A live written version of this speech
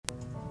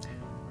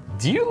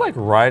Do you like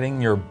riding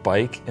your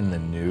bike in the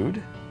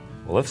nude?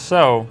 Well, if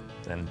so,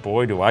 then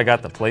boy, do I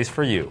got the place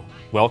for you.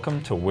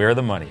 Welcome to Where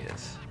the Money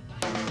Is.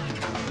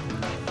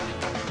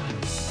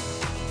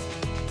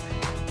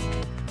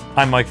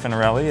 I'm Mike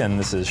Finarelli, and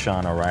this is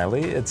Sean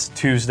O'Reilly. It's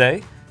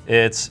Tuesday,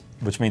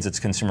 which means it's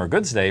Consumer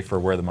Goods Day for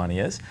Where the Money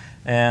Is,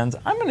 and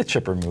I'm in a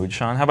chipper mood.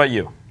 Sean, how about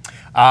you?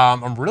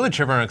 I'm really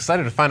chipper and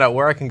excited to find out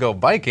where I can go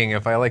biking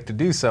if I like to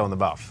do so in the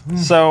Buff.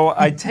 So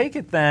I take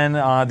it then,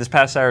 this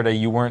past Saturday,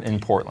 you weren't in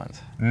Portland.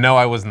 No,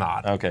 I was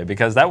not. Okay,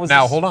 because that was...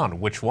 Now, hold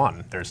on. Which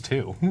one? There's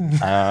two.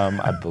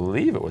 I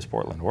believe it was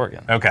Portland,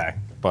 Oregon. Okay.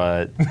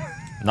 But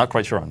not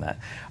quite sure on that.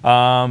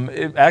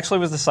 It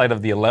actually was the site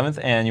of the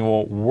 11th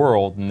Annual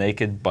World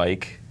Naked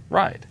Bike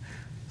Ride.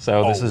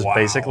 So this is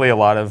basically a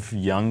lot of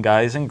young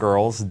guys and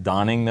girls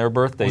donning their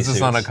birthday suits. Was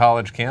this on a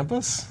college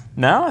campus?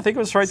 No, I think it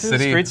was right through the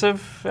streets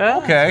of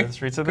the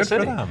streets of the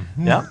city. Good for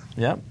them.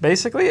 Yeah.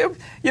 Basically, it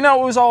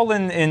was all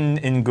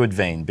in good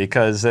vein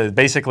because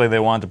basically they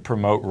wanted to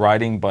promote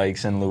riding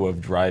bikes in lieu of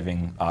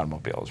driving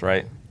automobiles,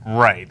 right?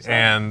 Right,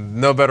 and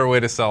no better way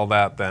to sell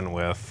that than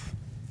with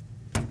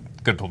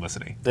good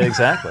publicity.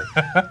 Exactly.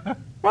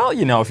 Well,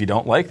 if you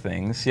don't like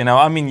things,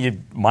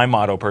 my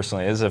motto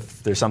personally is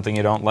if there's something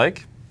you don't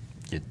like,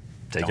 you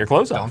take your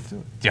clothes off.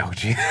 Don't do it.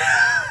 Gee.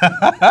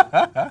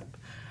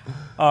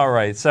 All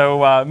right,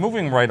 so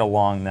moving right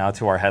along now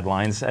to our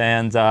headlines.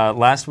 And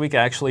last week,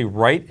 actually,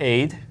 Rite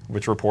Aid,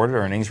 which reported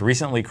earnings,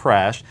 recently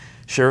crashed.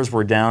 Shares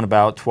were down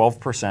about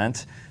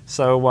 12%.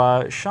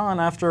 So,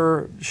 Sean,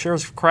 after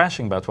shares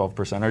crashing about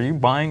 12%, are you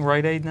buying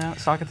Rite Aid now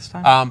stock at this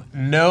time?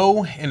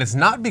 No, and it's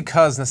not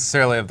because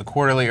necessarily of the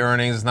quarterly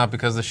earnings. It's not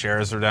because the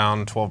shares are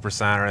down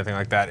 12% or anything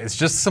like that. It's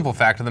just the simple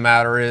fact of the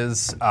matter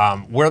is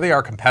where they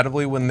are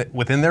competitively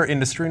within their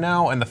industry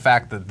now, and the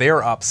fact that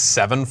they're up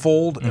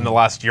sevenfold in the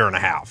last year and a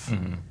half.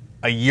 Mm-hmm.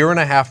 A year and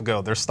a half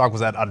ago, their stock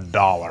was at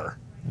 $1.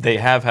 They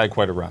have had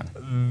quite a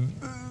run.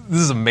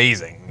 This is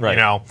amazing,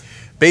 right.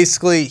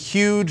 Basically,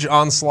 huge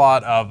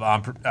onslaught of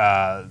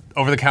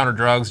over-the-counter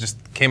drugs just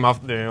came off,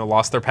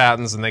 lost their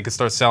patents, and they could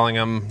start selling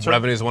them. Sure.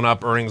 Revenues went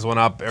up, earnings went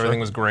up, everything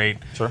was great.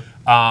 Sure.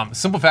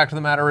 Simple fact of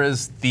the matter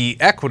is the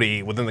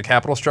equity within the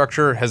capital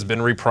structure has been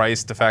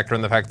repriced to factor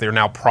in the fact that they're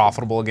now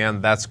profitable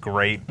again. That's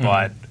great,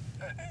 but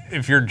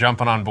if you're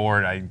jumping on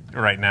board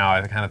right now,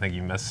 I kind of think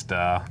you missed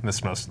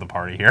most of the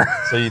party here.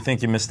 So you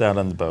think you missed out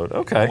on the boat?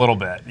 Okay. A little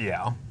bit,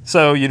 yeah.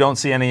 So you don't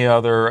see any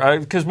other,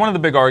 because one of the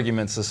big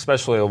arguments,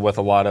 especially with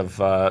a lot of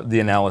the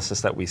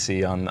analysis that we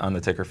see on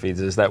the ticker feeds,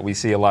 is that we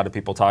see a lot of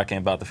people talking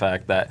about the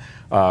fact that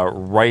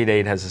Rite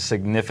Aid has a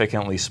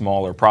significantly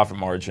smaller profit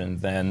margin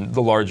than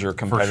the larger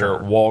competitor,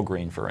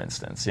 Walgreens, for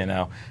instance. And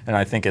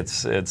I think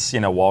it's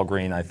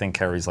Walgreens I think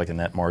carries like a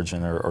net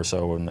margin or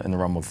so in the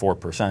realm of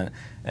 4%,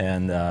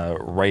 and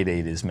Rite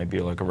Aid is maybe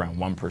like around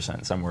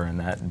 1%, somewhere in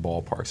that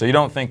ballpark. So you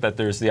don't think that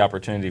there's the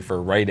opportunity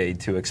for Rite Aid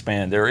to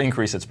expand or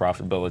increase its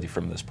profitability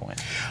from this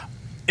point?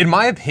 In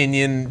my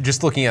opinion,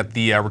 just looking at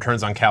the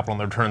returns on capital and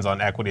the returns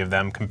on equity of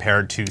them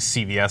compared to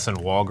CVS and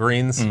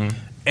Walgreens,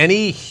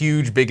 any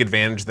huge big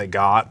advantage they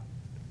got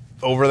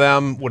over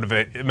them would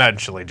have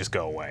eventually just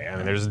go away. I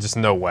mean, there's just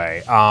no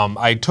way.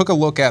 I took a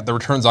look at the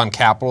returns on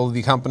capital of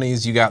the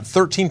companies. You got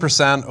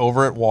 13%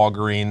 over at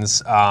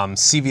Walgreens.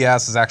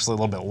 CVS is actually a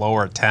little bit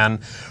lower at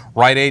 10%.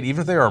 Rite Aid,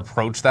 even if they are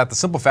approached that, the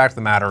simple fact of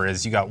the matter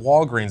is you got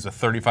Walgreens with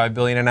 $35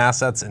 billion in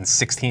assets and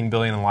 $16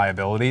 billion in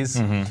liabilities.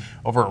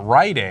 Over at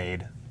Rite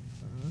Aid,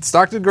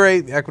 stock did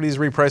great, the equity is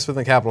repriced within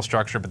the capital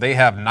structure, but they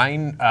have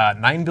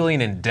 $9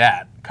 billion in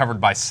debt covered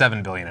by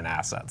 $7 billion in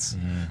assets.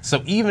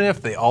 So even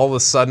if they all of a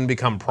sudden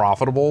become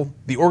profitable,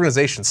 the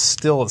organization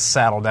still is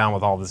saddled down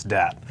with all this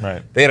debt.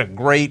 Right. They had a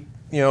great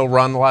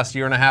run the last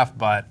year and a half,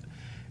 but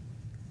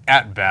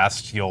at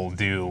best, you'll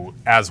do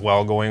as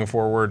well going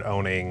forward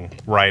owning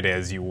Rite Aid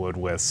as you would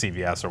with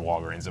CVS or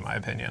Walgreens, in my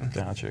opinion.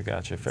 Gotcha.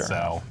 Fair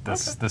enough.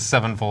 So this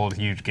sevenfold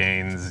huge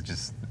gains,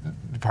 just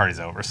the party's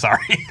over.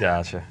 Sorry.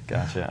 Gotcha.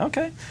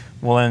 Okay.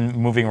 Well, then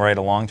moving right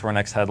along to our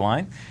next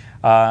headline.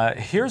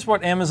 Here's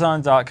what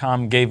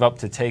Amazon.com gave up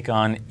to take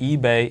on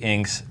eBay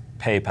Inc.'s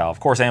PayPal.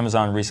 Of course,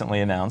 Amazon recently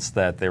announced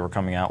that they were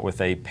coming out with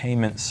a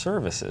payment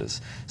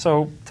services.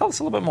 So tell us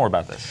a little bit more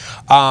about this.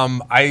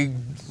 I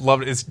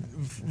love it. It's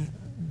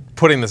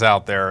putting this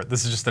out there,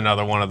 this is just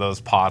another one of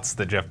those pots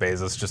that Jeff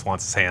Bezos just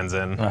wants his hands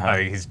in.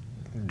 He's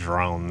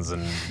drones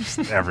and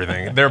just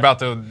everything. They're about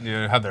to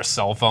have their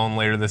cell phone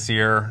later this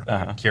year.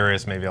 I'm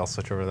curious, maybe I'll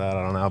switch over to that,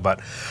 I don't know. But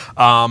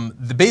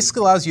it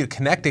basically allows you to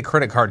connect a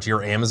credit card to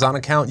your Amazon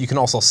account. You can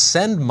also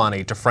send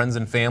money to friends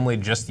and family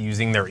just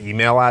using their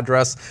email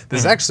address. This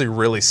is actually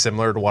really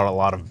similar to what a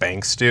lot of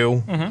banks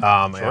do.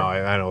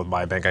 I know with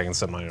my bank I can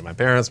send money to my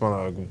parents,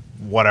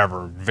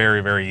 whatever,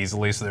 very, very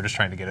easily. So they're just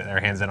trying to get their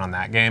hands in on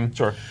that game.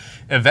 Sure.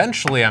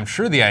 Eventually, I'm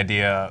sure the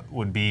idea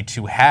would be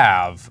to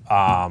have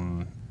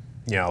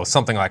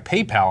something like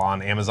PayPal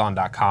on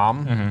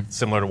Amazon.com,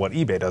 similar to what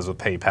eBay does with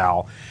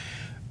PayPal.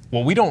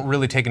 What we don't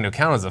really take into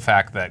account is the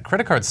fact that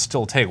credit cards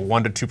still take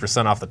 1% to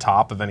 2% off the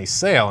top of any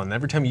sale, and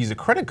every time you use a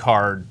credit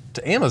card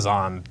to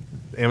Amazon,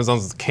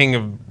 Amazon's king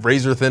of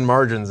razor thin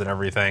margins and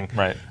everything.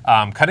 Right.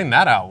 Cutting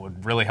that out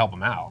would really help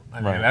them out. I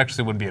mean, Right. it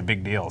actually would be a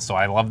big deal. So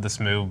I love this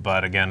move,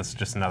 but again, it's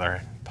just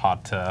another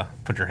pot to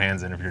put your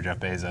hands in if you're Jeff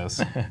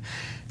Bezos.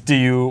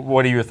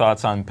 What are your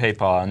thoughts on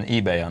PayPal and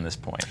eBay on this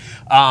point?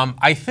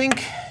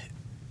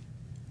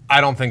 I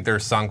don't think they're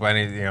sunk by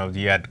any.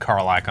 You had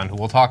Carl Icahn, who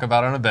we'll talk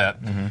about in a bit,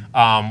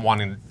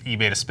 wanting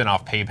eBay to spin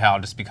off PayPal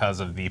just because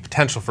of the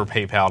potential for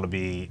PayPal to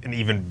be an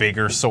even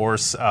bigger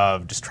source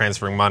of just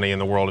transferring money in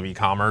the world of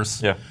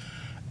e-commerce. Yeah.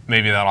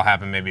 Maybe that'll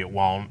happen, maybe it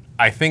won't.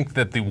 I think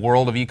that the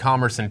world of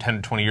e-commerce in 10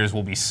 to 20 years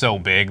will be so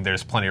big,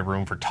 there's plenty of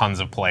room for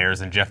tons of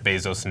players, and Jeff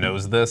Bezos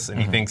knows this,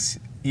 and he thinks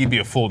he'd be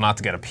a fool not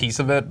to get a piece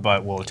of it,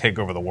 but will it take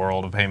over the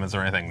world of payments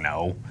or anything?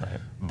 No. Right.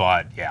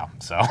 But yeah,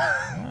 so.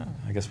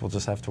 I guess we'll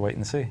just have to wait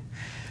and see.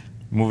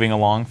 Moving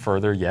along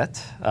further yet,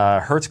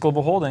 Hertz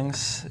Global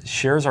Holdings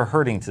shares are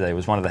hurting today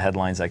was one of the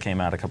headlines that came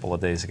out a couple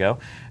of days ago.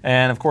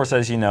 And of course,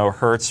 as you know,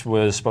 Hertz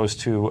was supposed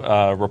to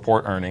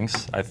report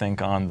earnings, I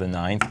think, on the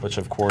 9th, which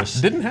of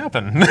course Didn't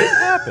happen.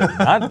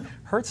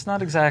 Hertz,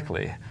 not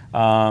exactly.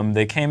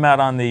 They came out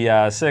on the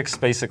 6th,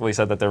 basically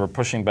said that they were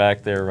pushing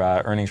back their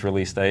earnings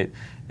release date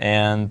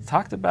and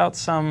talked about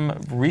some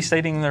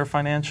restating their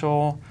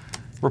financial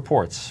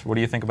reports. What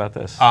do you think about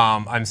this?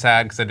 I'm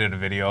sad because I did a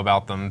video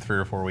about them 3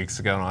 or 4 weeks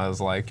ago, and I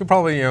was like, you'll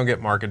probably get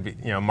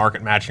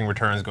market matching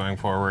returns going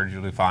forward.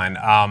 You'll be fine.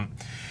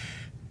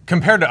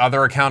 Compared to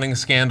other accounting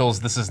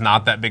scandals, this is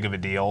not that big of a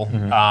deal.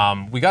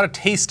 We got a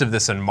taste of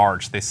this in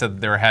March. They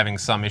said they were having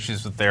some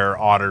issues with their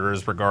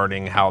auditors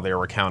regarding how they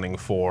were accounting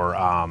for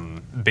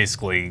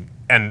basically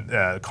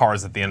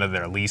cars at the end of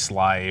their lease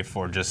life,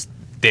 or just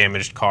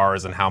damaged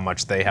cars and how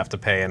much they have to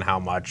pay and how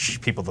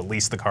much people that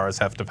lease the cars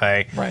have to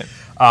pay. Right.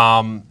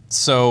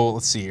 So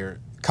let's see here.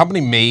 Company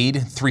made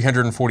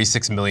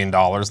 $346 million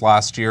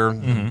last year.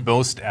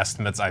 Most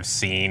estimates I've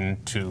seen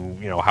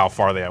to how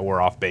far they were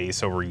off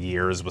base over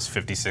years was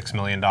 $56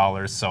 million.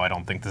 So I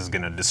don't think this is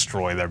going to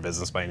destroy their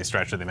business by any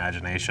stretch of the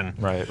imagination.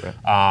 Right.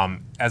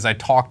 As I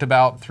talked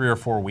about 3 or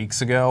 4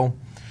 weeks ago,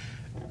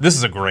 this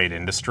is a great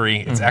industry.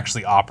 It's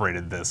actually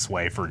operated this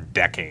way for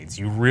decades.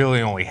 You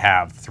really only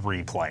have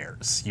 3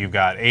 players. You've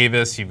got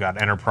Avis, you've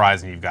got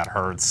Enterprise, and you've got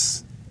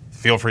Hertz.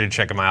 Feel free to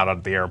check them out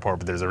at the airport,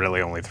 but there's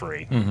really only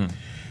 3.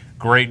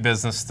 Great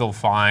business, still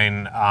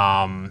fine.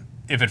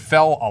 If it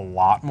fell a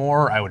lot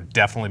more, I would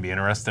definitely be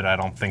interested. I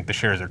don't think the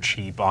shares are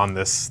cheap on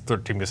this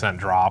 13%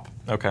 drop.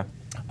 Okay.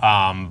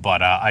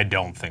 But I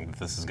don't think that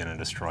this is going to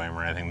destroy them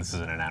or anything. This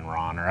isn't an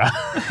Enron or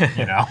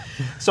a,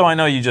 So I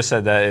know you just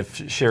said that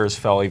if shares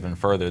fell even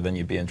further, then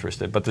you'd be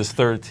interested. But this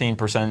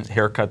 13%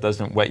 haircut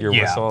doesn't wet your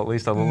whistle at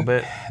least a little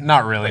bit?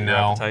 Not really, your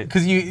no. appetite?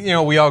 Because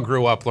we all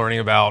grew up learning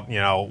about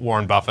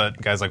Warren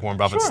Buffett, guys like Warren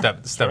Buffett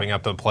stepping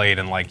up to the plate,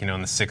 and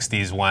in the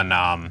 60s when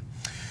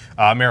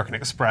American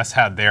Express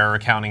had their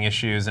accounting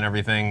issues and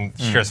everything.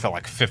 Shares fell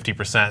like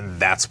 50%, and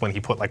that's when he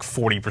put like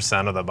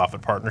 40% of the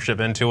Buffett partnership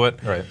into it.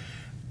 Right.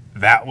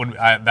 That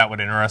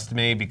would interest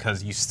me,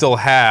 because you still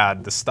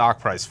had the stock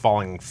price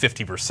falling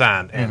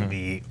 50%, and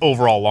the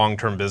overall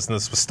long-term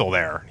business was still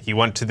there. He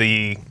went to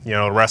the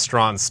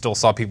restaurant, and still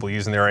saw people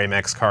using their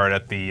Amex card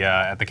at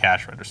the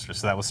cash register,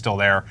 so that was still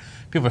there.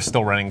 People are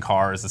still renting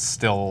cars. It's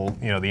still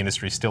the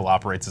industry still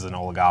operates as an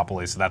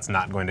oligopoly, so that's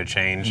not going to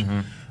change.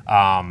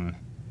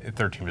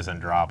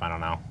 13% drop, I don't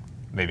know.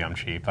 Maybe I'm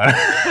cheap.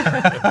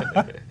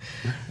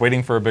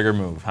 Waiting for a bigger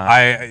move,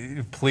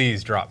 huh?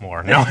 Please drop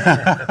more. No.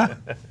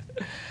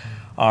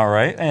 All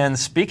right. And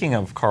speaking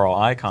of Carl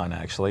Icahn,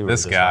 actually, we were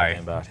just talking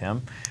about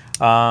him.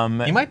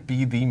 He might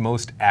be the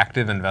most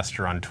active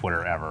investor on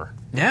Twitter ever.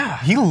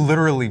 Yeah. He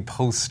literally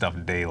posts stuff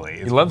daily.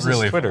 He loves his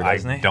Twitter,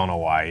 doesn't he? I don't know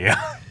why,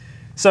 yeah.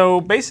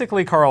 So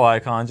basically, Carl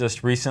Icahn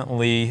just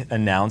recently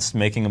announced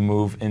making a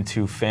move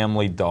into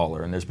Family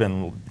Dollar, and there's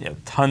been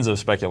tons of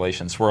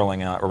speculation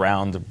swirling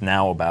around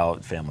now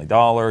about Family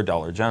Dollar,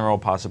 Dollar General,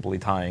 possibly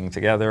tying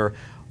together,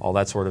 all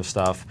that sort of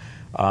stuff.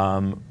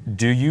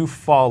 Do you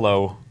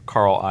follow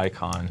Carl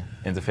Icahn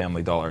into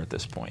Family Dollar at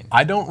this point?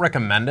 I don't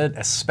recommend it,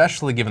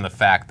 especially given the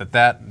fact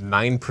that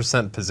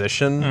 9%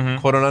 position,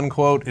 quote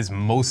unquote, is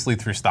mostly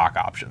through stock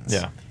options.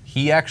 Yeah.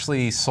 He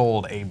actually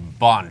sold a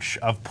bunch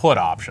of put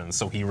options,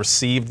 so he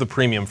received the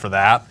premium for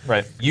that.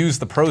 Right.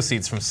 Used the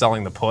proceeds from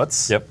selling the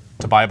puts Yep.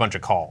 to buy a bunch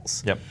of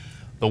calls. Yep.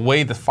 The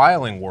way the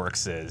filing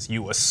works is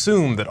you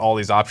assume that all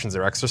these options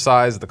are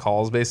exercised, the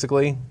calls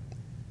basically.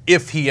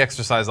 If he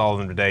exercised all of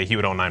them today, he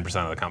would own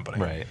 9% of the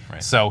company. Right.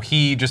 So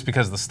he, just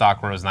because the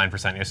stock rose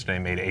 9% yesterday,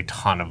 made a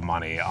ton of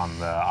money on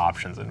the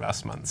options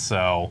investments.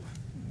 So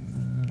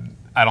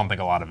I don't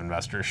think a lot of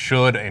investors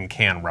should and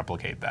can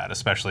replicate that,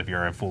 especially if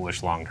you're a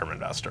foolish long-term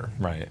investor.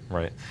 Right.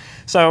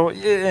 So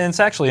it's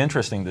actually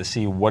interesting to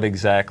see what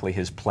exactly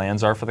his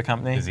plans are for the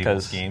company. His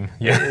evil scheme.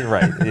 Yeah.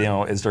 Right.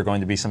 Is there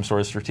going to be some sort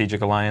of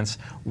strategic alliance?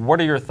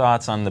 What are your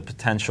thoughts on the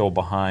potential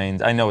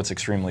behind, I know it's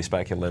extremely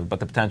speculative,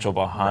 but the potential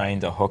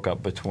behind a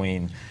hookup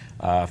between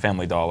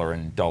Family Dollar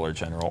and Dollar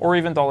General, or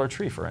even Dollar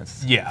Tree, for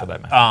instance. Yeah. For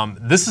that matter.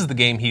 This is the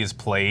game he has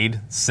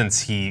played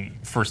since he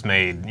first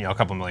made a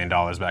couple $1 million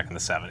back in the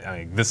 70s. I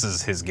mean, this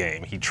is his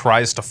game. He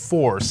tries to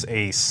force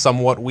a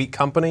somewhat weak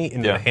company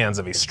into the hands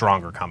of a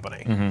stronger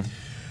company.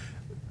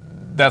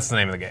 That's the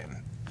name of the game.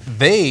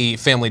 They,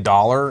 Family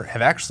Dollar,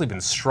 have actually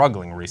been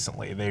struggling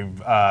recently.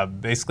 They've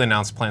basically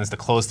announced plans to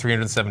close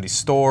 370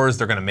 stores.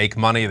 They're going to make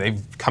money.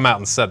 They've come out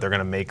and said they're going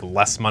to make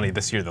less money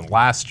this year than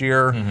last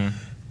year.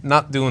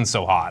 Not doing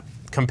so hot.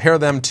 Compare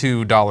them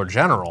to Dollar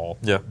General.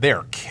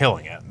 They're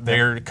killing it.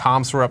 Their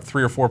comps were up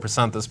 3 or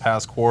 4% this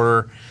past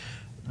quarter.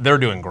 They're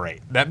doing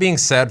great. That being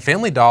said,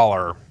 Family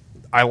Dollar,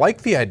 I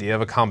like the idea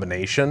of a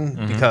combination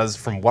because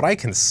from what I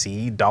can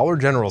see, Dollar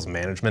General's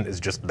management is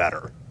just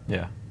better.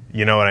 Yeah.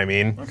 You know what I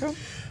mean? Okay.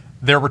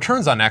 Their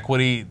returns on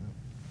equity,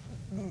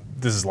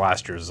 this is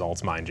last year's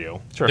results, mind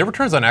you. Sure. Their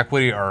returns on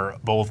equity are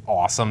both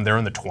awesome. They're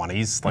in the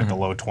 20s, like the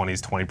low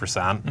 20s,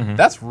 20%.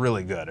 That's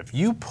really good. If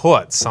you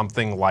put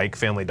something like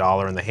Family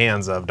Dollar in the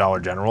hands of Dollar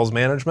General's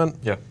management,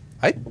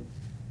 I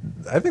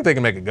think they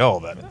can make a go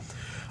of it.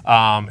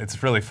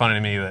 It's really funny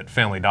to me that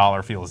Family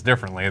Dollar feels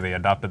differently. They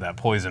adopted that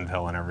poison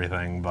pill and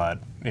everything, but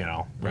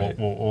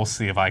we'll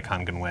see if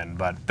Icon can win.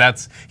 But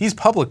he's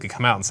publicly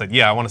come out and said,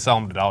 yeah, I want to sell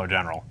them to Dollar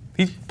General.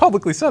 He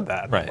publicly said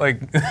that. Right.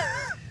 Like,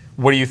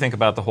 what do you think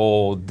about the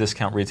whole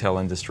discount retail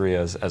industry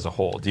as a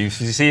whole? Do you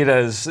see it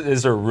as,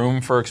 is there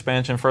room for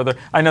expansion further?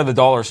 I know the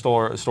dollar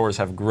stores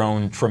have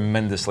grown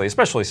tremendously,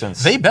 especially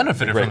since they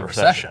benefited from the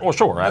recession. Well,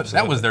 sure,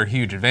 absolutely. That was their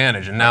huge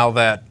advantage. And now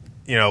that,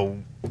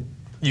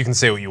 you can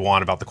say what you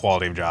want about the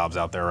quality of jobs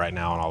out there right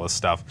now and all this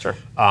stuff. Sure.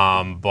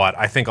 But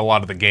I think a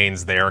lot of the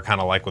gains there, kind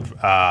of like with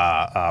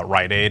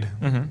Rite Aid,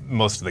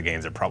 most of the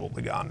gains are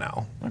probably gone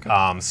now.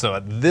 Okay. So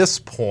at this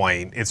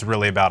point, it's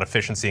really about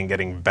efficiency and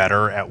getting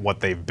better at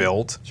what they've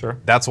built. Sure.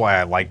 That's why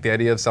I like the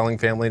idea of selling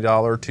Family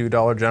Dollar to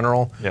Dollar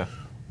General. Yeah.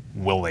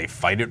 Will they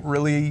fight it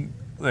really,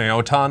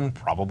 a ton?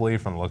 Probably.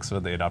 From the looks of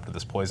it, they adopted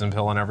this poison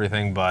pill and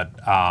everything. But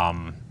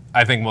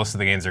I think most of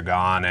the gains are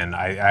gone, and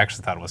I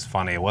actually thought it was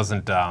funny. It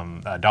wasn't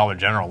Dollar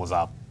General was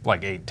up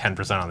like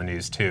 8-10% on the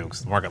news too,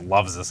 because the market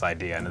loves this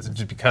idea, and it's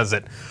just because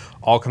it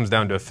all comes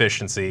down to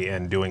efficiency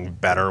and doing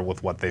better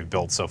with what they've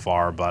built so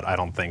far. But I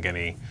don't think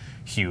any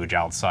huge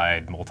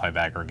outside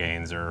multi-bagger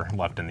gains are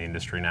left in the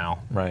industry now.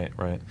 Right.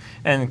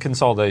 And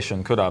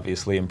consolidation could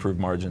obviously improve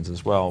margins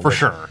as well. For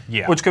sure,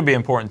 yeah. Which could be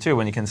important too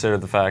when you consider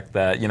the fact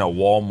that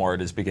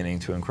Walmart is beginning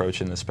to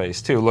encroach in the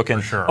space too.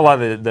 A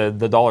lot of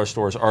the dollar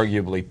stores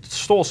arguably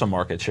stole some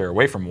market share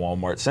away from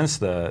Walmart since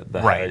the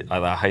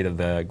height of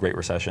the Great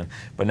Recession.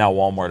 But now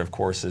Walmart, of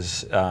course,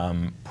 is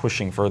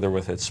pushing further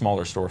with its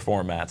smaller store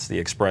formats, the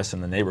express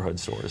and the neighborhood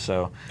stores.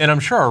 And I'm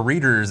sure our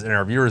readers and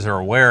our viewers are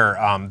aware.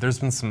 There's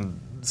been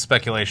some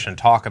speculation and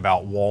talk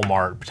about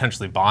Walmart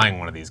potentially buying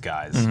one of these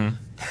guys.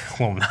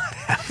 Will not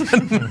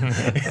happen.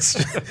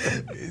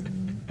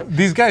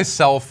 These guys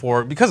sell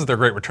for, because of their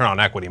great return on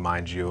equity,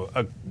 mind you,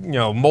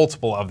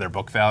 multiple of their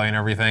book value and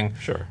everything.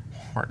 Sure.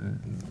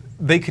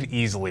 They could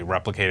easily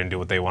replicate and do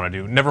what they want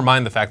to do. Never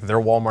mind the fact that their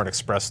Walmart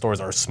Express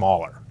stores are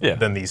smaller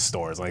than these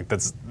stores. Like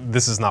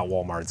this is not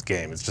Walmart's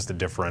game. It's just a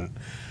different.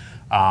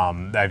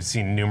 I've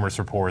seen numerous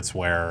reports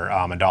where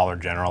a Dollar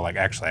General,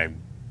 I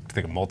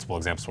think of multiple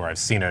examples where I've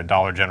seen a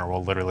Dollar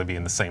General literally be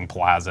in the same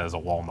plaza as a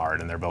Walmart,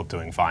 and they're both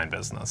doing fine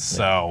business.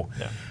 So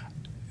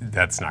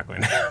that's not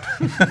going to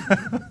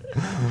happen.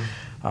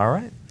 All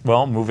right.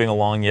 Well, moving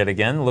along yet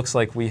again, looks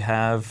like we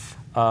have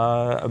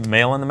a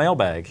mail in the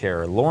mailbag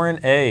here. Lauren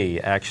A.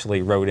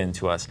 actually wrote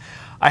into us.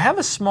 I have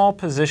a small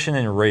position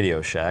in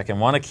Radio Shack and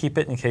want to keep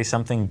it in case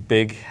something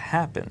big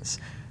happens.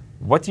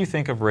 What do you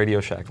think of Radio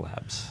Shack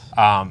Labs?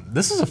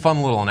 This is a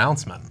fun little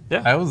announcement.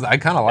 Yeah. I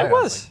kind of like it. It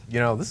was.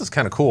 This is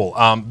kind of cool.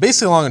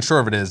 Basically, long and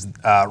short of it is,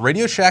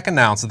 Radio Shack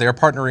announced that they are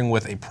partnering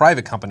with a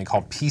private company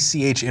called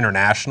PCH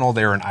International.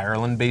 They're an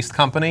Ireland-based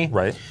company.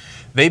 Right.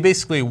 They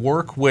basically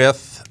work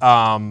with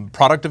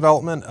product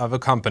development of a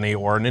company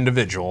or an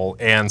individual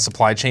and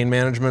supply chain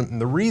management.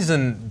 And the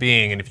reason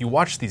being, and if you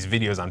watch these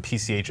videos on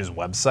PCH's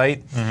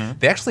website,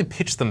 they actually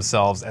pitch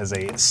themselves as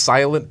a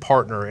silent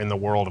partner in the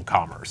world of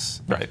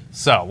commerce. Right.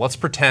 So let's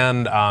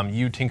pretend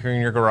you tinkering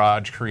in your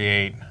garage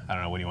create, I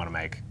don't know, what do you want to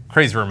make?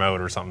 Crazy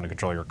remote or something to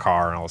control your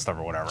car and all this stuff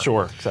or whatever.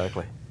 Sure,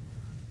 exactly.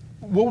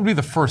 What would be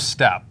the first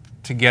step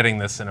to getting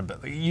this in a...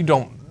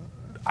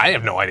 I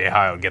have no idea how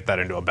I would get that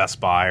into a Best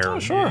Buy.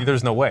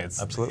 There's no way.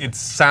 Absolutely. It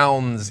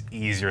sounds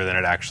easier than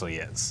it actually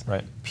is.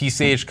 Right.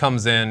 PCH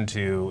comes in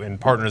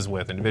and partners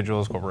with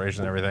individuals, corporations,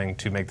 and everything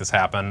to make this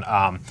happen.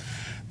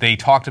 They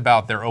talked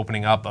about their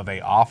opening up of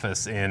an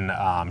office in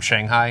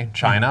Shanghai,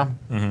 China.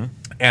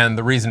 And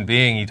the reason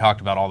being, he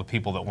talked about all the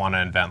people that want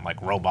to invent like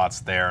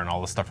robots there and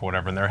all this stuff or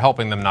whatever. And they're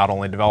helping them not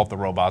only develop the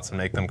robots and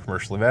make them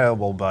commercially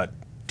available, but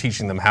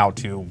teaching them how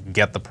to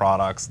get the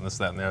products and this,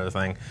 that, and the other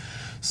thing.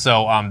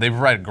 So they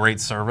provide a great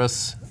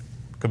service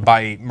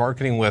by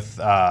marketing with,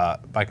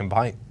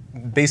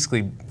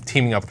 basically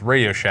teaming up with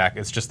Radio Shack.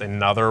 It's just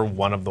another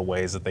one of the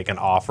ways that they can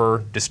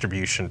offer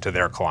distribution to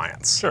their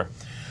clients. Sure.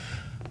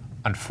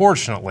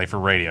 Unfortunately for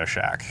Radio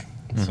Shack,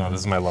 So this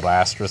is my little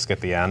asterisk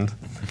at the end.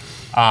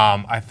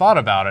 I thought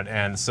about it,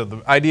 and so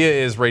the idea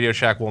is Radio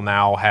Shack will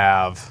now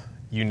have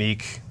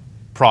unique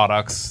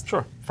products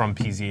from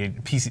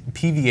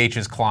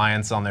PVH's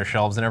clients on their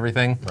shelves and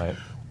everything. Right.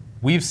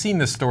 We've seen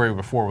this story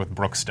before with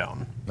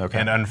Brookstone. Okay.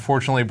 And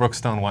unfortunately,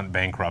 Brookstone went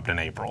bankrupt in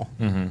April.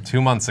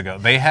 2 months ago.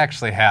 They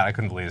actually had, I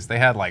couldn't believe this, they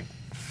had like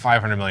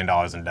 $500 million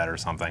in debt or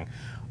something,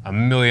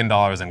 $1 million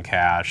in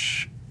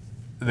cash.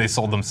 They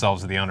sold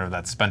themselves to the owner of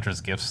that Spencer's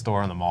gift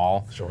store in the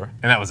mall. Sure.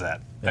 And that was it.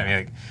 Yeah.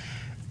 I mean,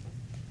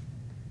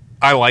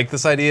 I like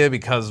this idea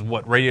because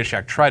what Radio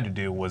Shack tried to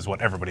do was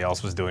what everybody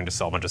else was doing to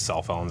sell a bunch of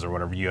cell phones or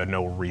whatever. You had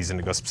no reason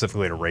to go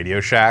specifically to Radio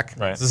Shack.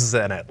 Right. This is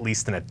at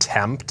least an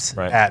attempt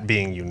Right. at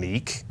being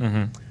unique.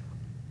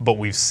 But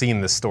we've seen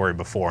this story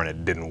before and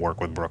it didn't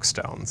work with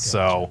Brookstone.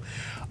 So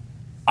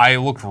I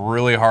looked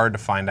really hard to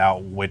find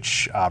out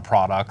which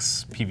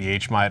products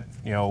PVH might,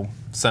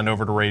 send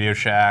over to Radio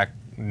Shack.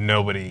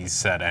 Nobody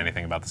said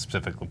anything about the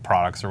specific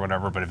products or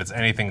whatever, but if it's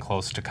anything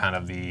close to kind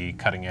of the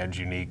cutting edge,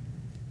 unique,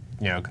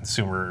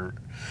 consumer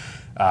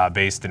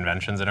based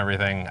inventions and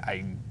everything,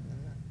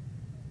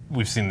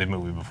 we've seen the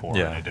movie before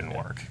and it didn't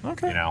work.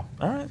 Okay. All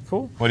right,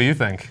 cool. What do you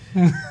think?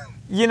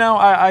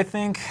 I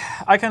think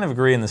I kind of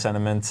agree in the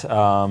sentiment.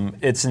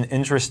 It's an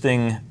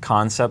interesting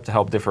concept to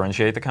help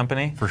differentiate the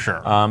company. For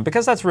sure.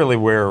 Because that's really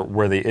where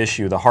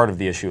the heart of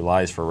the issue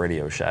lies for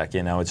Radio Shack.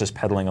 It's just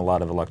peddling a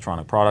lot of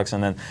electronic products.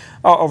 And then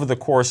over the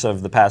course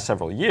of the past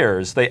several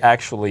years, they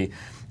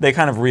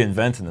kind of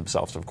reinvented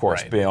themselves, of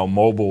course. Right.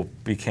 Mobile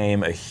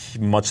became a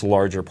much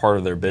larger part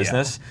of their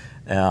business.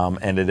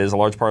 And it is a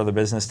large part of the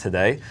business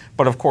today.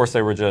 But of course,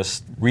 they were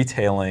just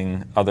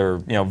retailing other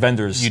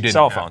vendors'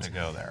 cell phones. You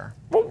didn't have to go there.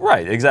 Well,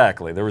 right,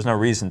 exactly. There was no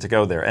reason to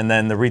go there. And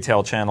then the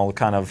retail channel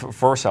kind of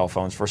for cell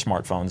phones, for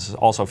smartphones,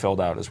 also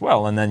filled out as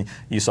well. And then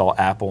you saw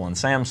Apple and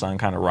Samsung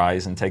kind of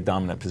rise and take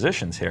dominant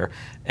positions here.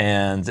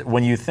 And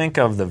when you think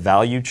of the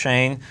value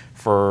chain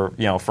for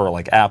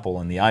like Apple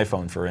and the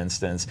iPhone, for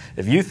instance,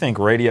 if you think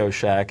Radio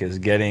Shack is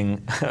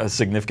getting a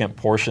significant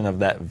portion of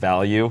that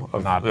value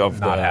of not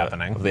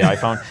happening. Of the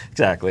iPhone,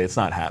 exactly, it's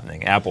not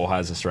happening. Apple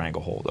has a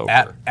stranglehold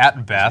over.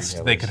 At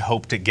best, they could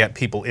hope to get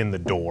people in the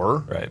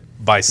door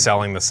by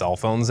selling the cell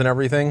phones and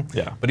everything.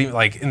 Yeah. But even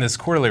like in this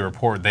quarterly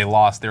report, they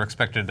were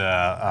expected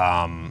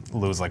to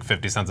lose like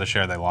 50 cents a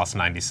share. They lost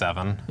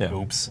 97. Yeah.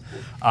 Oops.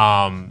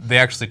 They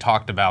actually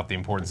talked about the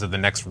importance of the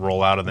next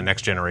rollout of the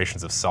next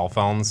generations of cell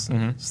phones.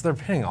 So they're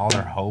pinning all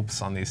their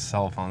hopes on these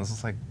cell phones.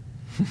 It's like,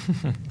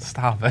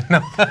 stop it.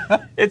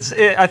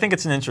 I think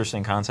it's an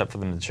interesting concept for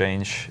them to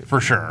change.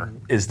 For sure.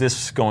 Is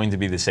this going to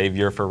be the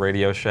savior for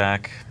Radio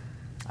Shack?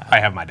 I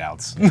have my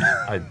doubts.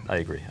 I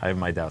agree. I have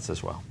my doubts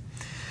as well.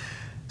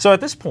 So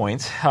at this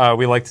point,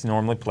 we like to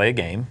normally play a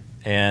game.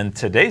 And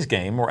today's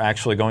game, we're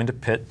actually going to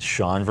pit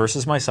Sean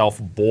versus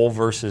myself, bull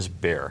versus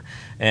bear.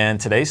 And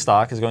today's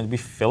stock is going to be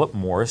Philip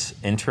Morris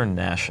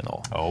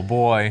International. Oh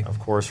boy. Of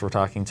course, we're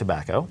talking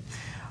tobacco.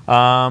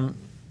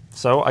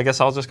 So I guess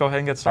I'll just go ahead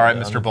and get started.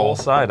 All right, Mr. On the bull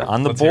side.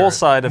 On the Let's hear bull it.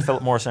 side of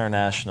Philip Morris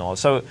International.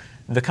 So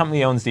the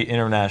company owns the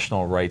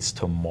international rights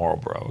to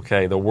Marlboro,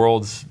 okay? The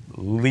world's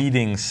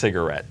leading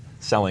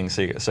selling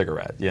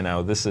cigarette.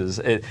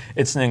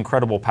 It's an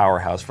incredible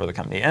powerhouse for the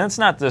company. And it's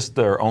not just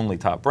their only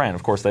top brand.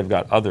 Of course, they've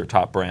got other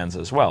top brands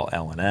as well.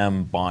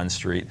 L&M, Bond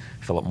Street,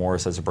 Philip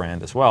Morris as a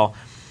brand as well.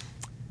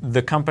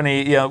 The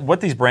company,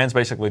 what these brands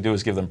basically do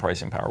is give them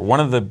pricing power. One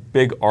of the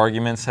big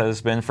arguments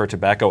has been for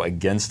tobacco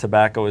against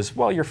tobacco is,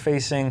 well, you're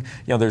facing,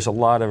 there's a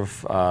lot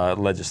of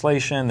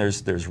legislation,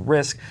 there's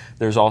risk,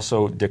 there's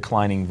also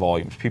declining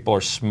volumes. People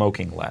are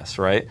smoking less,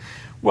 right?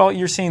 Well,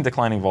 you're seeing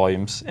declining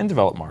volumes in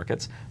developed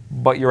markets,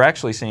 but you're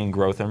actually seeing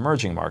growth in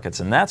emerging markets,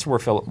 and that's where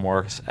Philip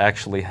Morris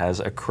actually has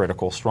a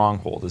critical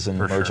stronghold, is in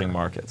emerging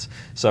markets.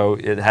 So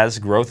it has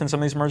growth in some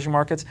of these emerging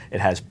markets.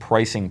 It has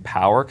pricing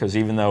power, because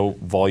even though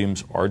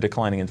volumes are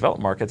declining in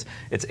developed markets,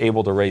 it's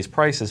able to raise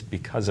prices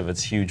because of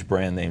its huge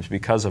brand names,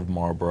 because of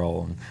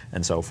Marlboro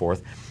and so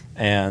forth.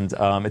 And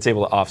it's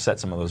able to offset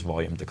some of those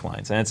volume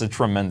declines. And it's a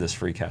tremendous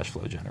free cash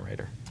flow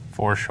generator.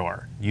 For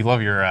sure. You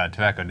love your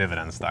tobacco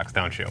dividend stocks,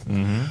 don't you?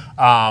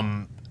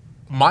 Mm-hmm.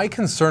 My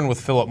concern with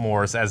Philip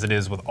Morris, as it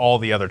is with all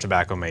the other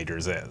tobacco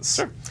majors, is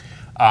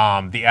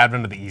the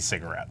advent of the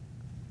e-cigarette.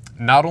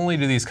 Not only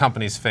do these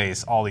companies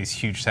face all these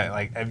huge,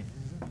 I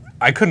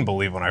couldn't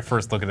believe when I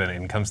first looked at an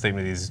income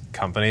statement of these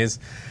companies,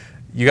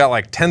 you got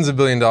like tens of $1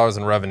 billion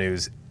in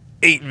revenues,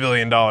 $8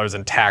 billion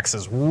in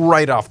taxes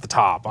right off the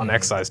top on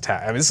excise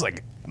tax. I mean, this is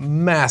like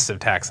massive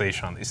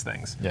taxation on these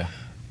things. Yeah.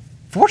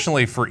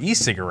 Fortunately for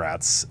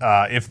e-cigarettes,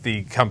 if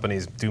the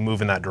companies do move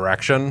in that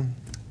direction,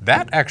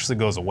 that actually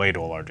goes away to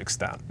a large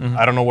extent.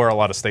 I don't know where a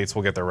lot of states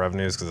will get their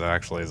revenues, because it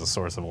actually is a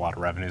source of a lot of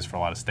revenues for a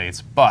lot of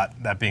states. But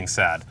that being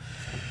said,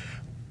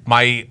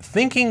 my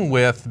thinking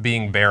with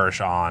being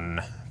bearish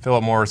on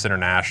Philip Morris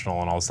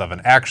International and all this stuff,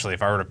 and actually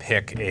if I were to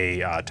pick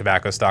a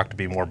tobacco stock to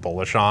be more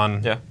bullish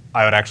on,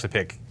 I would actually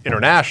pick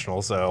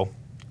International, so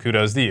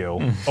kudos to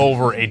you,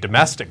 over a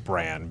domestic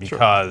brand,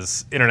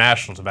 because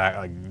international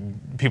tobacco,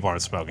 people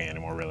aren't smoking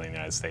anymore really in the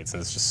United States,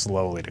 and it's just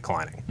slowly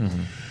declining.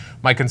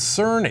 My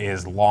concern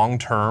is long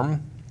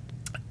term.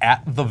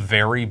 At the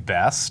very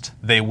best,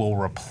 they will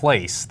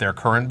replace their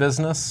current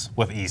business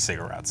with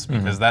e-cigarettes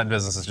because that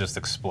business is just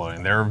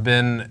exploding. There have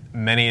been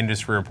many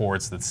industry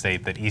reports that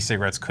state that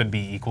e-cigarettes could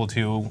be equal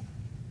to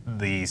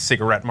the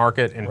cigarette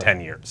market in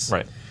 10 years.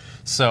 Right.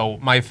 So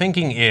my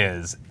thinking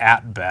is,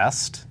 at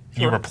best,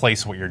 you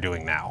replace what you're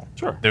doing now.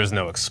 Sure. There's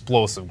no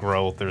explosive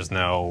growth. There's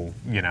no,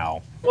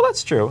 Well,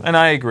 that's true, and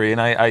I agree, and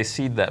I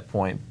cede that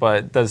point.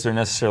 But does there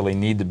necessarily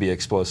need to be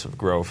explosive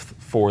growth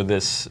for the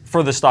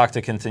stock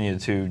to continue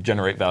to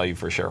generate value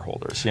for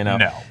shareholders? No.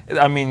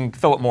 I mean,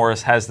 Philip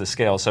Morris has the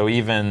scale, so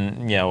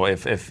even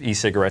if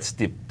e-cigarettes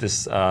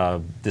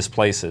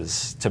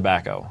displaces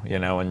tobacco,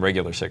 and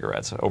regular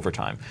cigarettes over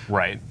time,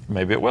 Right.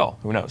 maybe it will.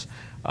 Who knows?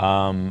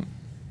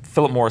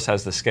 Philip Morris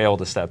has the scale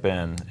to step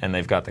in, and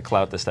they've got the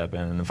clout to step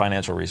in, and the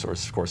financial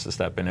resources, of course, to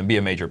step in and be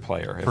a major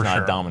player, if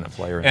not a dominant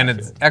player. And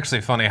it's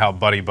actually funny how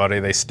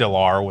buddy-buddy they still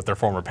are with their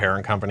former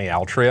parent company,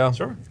 Altria.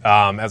 Sure.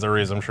 As a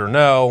reason I'm sure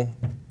know,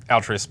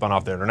 Altria spun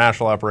off their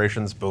international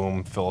operations,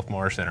 boom, Philip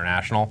Morris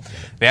International.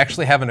 They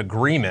actually have an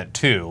agreement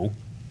to,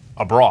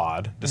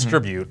 abroad,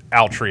 distribute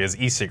Altria's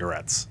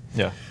e-cigarettes.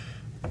 Yeah.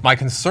 My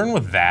concern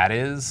with that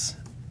is,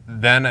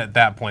 then at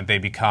that point they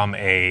become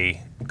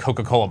a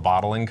Coca-Cola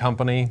bottling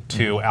company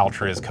to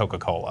Altria's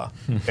Coca-Cola.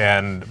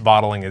 And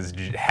bottling is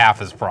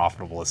half as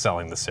profitable as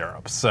selling the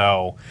syrup.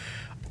 So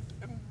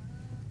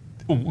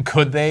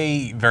could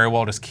they very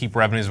well just keep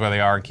revenues where they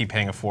are and keep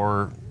paying a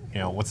 4,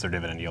 what's their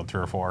dividend yield,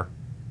 3 or 4?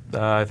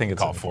 I think it's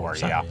Call it 4,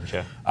 yeah. range,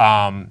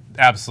 yeah.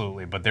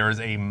 Absolutely, but there is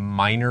a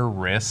minor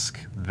risk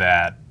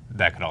that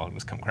could all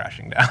just come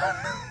crashing down.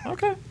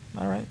 Okay,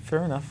 all right,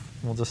 fair enough.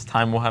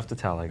 Time will have to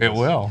tell, I guess. It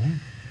will.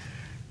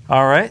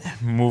 All right,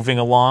 moving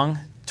along.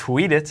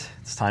 Tweet it.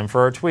 It's time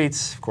for our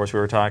tweets. Of course, we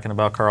were talking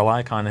about Carl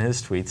Icahn and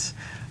his tweets.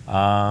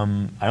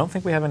 I don't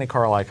think we have any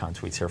Carl Icahn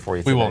tweets here for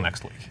you today. We will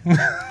next week.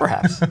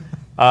 Perhaps.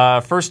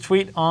 First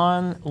tweet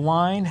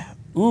online,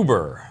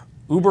 Uber.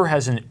 Uber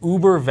has an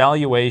Uber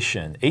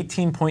valuation,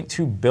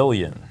 $18.2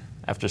 billion,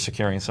 after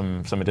securing some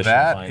additional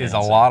financing. That is a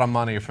lot of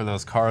money for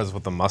those cars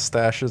with the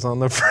mustaches on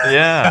the front.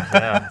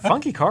 Yeah.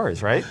 Funky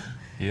cars, right?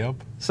 Yep.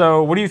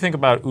 So what do you think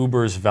about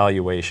Uber's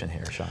valuation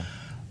here,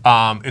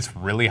 Sean? It's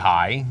really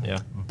high, Yeah.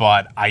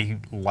 but I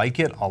like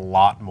it a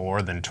lot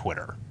more than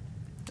Twitter.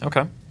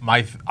 Okay.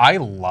 I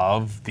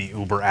love the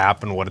Uber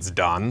app and what it's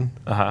done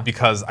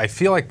because I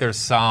feel like there's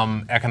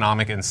some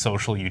economic and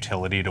social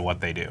utility to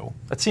what they do.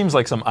 That seems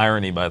like some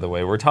irony, by the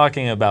way. We're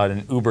talking about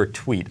an Uber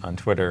tweet on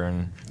Twitter,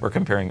 and we're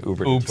comparing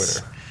Uber to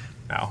Twitter.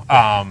 No.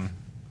 I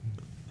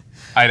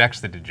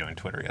actually did join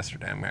Twitter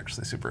yesterday. I'm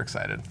actually super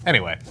excited.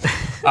 Anyway.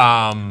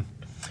 No,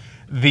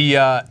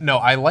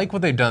 I like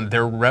what they've done.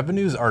 Their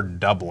revenues are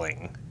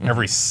doubling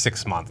every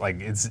 6 months. Like,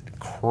 it's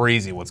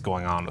crazy what's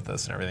going on with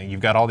this and everything. You've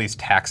got all these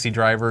taxi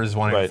drivers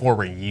wanting to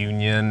form a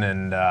union,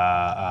 and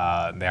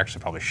they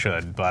actually probably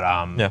should. But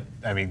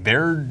I mean,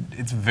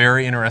 it's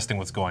very interesting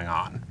what's going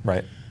on.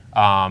 Right.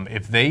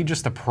 If they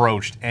just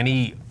approached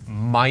any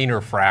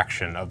minor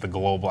fraction of the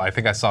global, I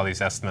think I saw these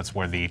estimates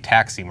where the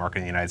taxi market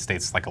in the United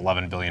States is like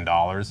 $11 billion.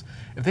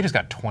 If they just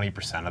got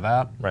 20% of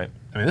that, right.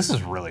 I mean, this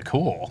is really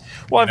cool.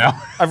 Well,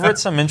 I've read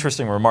some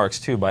interesting remarks,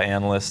 too, by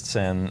analysts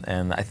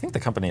and I think the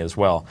company as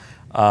well.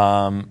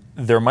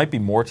 There might be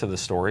more to the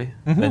story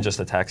than just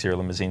a taxi or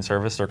limousine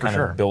service. They're kind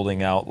of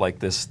building out like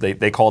this,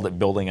 they called it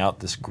building out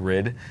this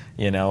grid,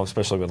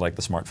 especially with like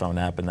the smartphone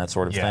app and that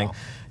sort of thing.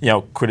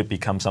 Could it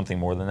become something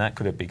more than that?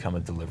 Could it become a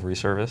delivery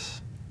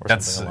service? Or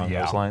something along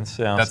those lines.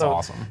 Yeah, that's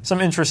awesome.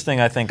 Some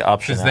interesting, I think, optionality.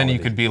 Because then you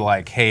could be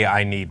like, hey,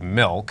 I need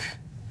milk.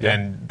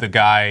 And the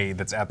guy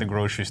that's at the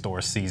grocery store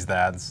sees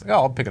that. And says,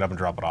 I'll pick it up and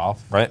drop it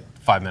off. Right.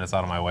 5 minutes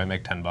out of my way,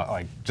 make $10.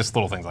 Like, just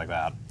little things like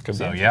that.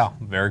 So,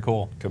 very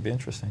cool. Could be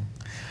interesting.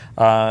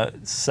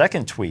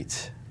 Second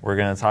tweet. We're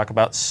going to talk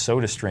about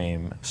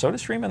SodaStream.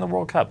 SodaStream and the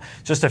World Cup.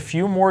 Just a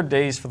few more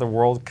days for the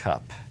World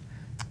Cup.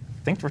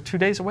 I think we're 2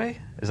 days away?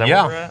 Is that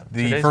where we're at?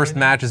 The first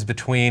match is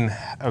between,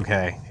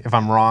 if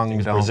I'm wrong,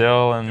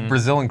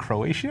 Brazil and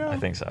Croatia? I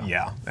think so.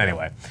 Yeah,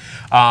 anyway.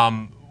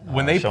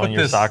 When they showing put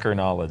your this, soccer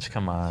knowledge,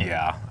 come on.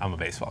 Yeah, I'm a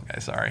baseball guy,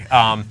 sorry.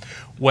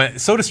 When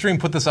SodaStream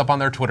put this up on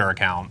their Twitter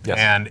account,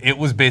 and it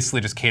was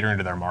basically just catering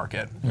to their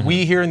market.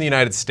 We here in the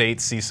United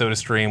States see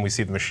SodaStream, we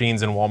see the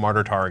machines in Walmart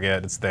or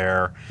Target, it's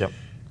there. Yep.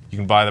 You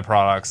can buy the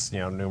products,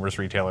 numerous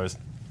retailers.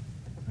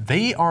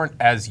 They aren't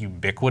as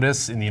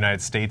ubiquitous in the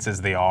United States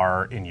as they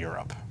are in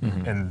Europe.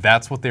 And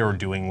that's what they were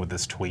doing with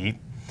this tweet.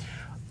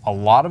 A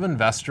lot of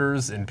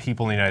investors and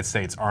people in the United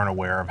States aren't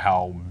aware of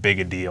how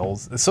big a deal.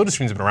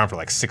 SodaStream's been around for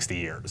like 60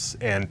 years.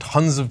 And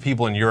tons of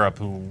people in Europe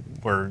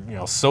where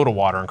soda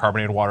water and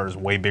carbonated water is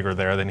way bigger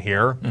there than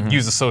here,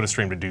 use the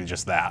SodaStream to do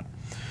just that.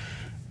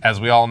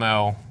 As we all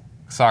know,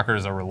 soccer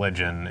is a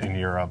religion in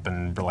Europe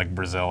and like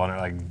Brazil,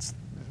 and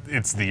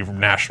it's the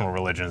national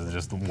religion to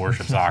just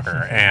worship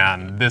soccer,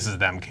 and this is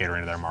them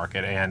catering to their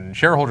market. And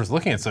shareholders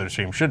looking at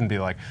SodaStream shouldn't be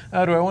like,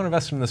 oh, do I want to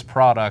invest in this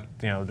product?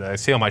 Do I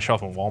see on my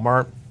shelf in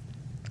Walmart?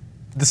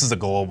 This is a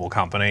global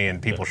company, and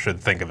people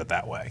should think of it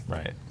that way.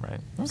 Right.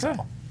 Okay.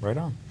 Right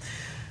on.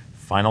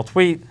 Final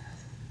tweet.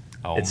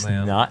 Oh, It's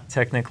man. not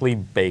technically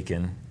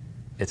bacon.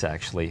 It's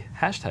actually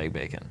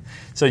 #bacon.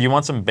 So you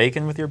want some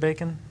bacon with your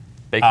bacon?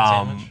 Bacon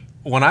sandwich?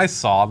 When I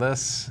saw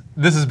this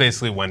is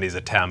basically Wendy's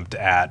attempt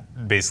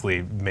at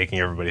basically making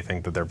everybody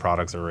think that their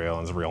products are real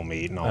and it's real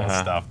meat and all this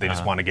stuff. They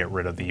just want to get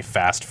rid of the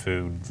fast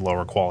food,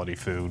 lower quality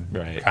food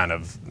Right. kind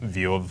of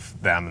view of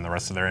them and the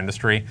rest of their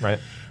industry. Right.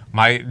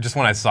 Just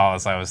when I saw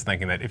this, I was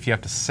thinking that if you have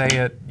to say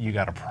it, you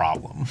got a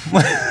problem.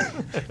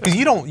 Because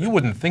you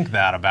wouldn't think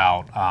that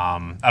about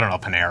I don't know,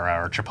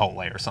 Panera or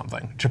Chipotle or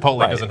something.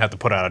 Chipotle Right. doesn't have to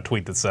put out a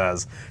tweet that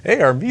says,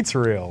 "Hey, our meat's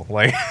real."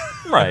 Like,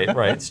 Right,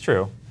 it's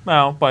true.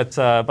 No, but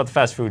the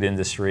fast food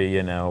industry,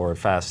 or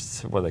what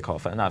do they call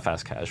it? Not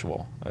fast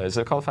casual. Is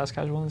it called fast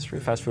casual industry?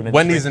 Fast food industry.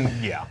 Wendy's and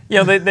yeah.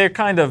 Yeah, they've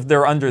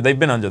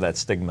been under that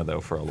stigma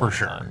though for a long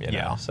sure, time.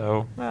 yeah.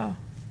 So, I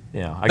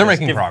They're guess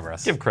making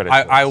progress. Give credit.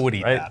 I would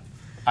eat right? that.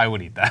 I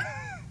would eat that.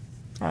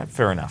 All right,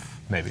 fair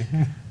enough. Maybe.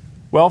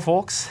 Well,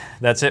 folks,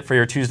 that's it for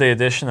your Tuesday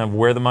edition of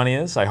Where the Money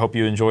Is. I hope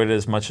you enjoyed it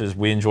as much as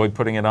we enjoyed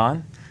putting it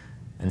on.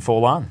 And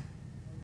fold on.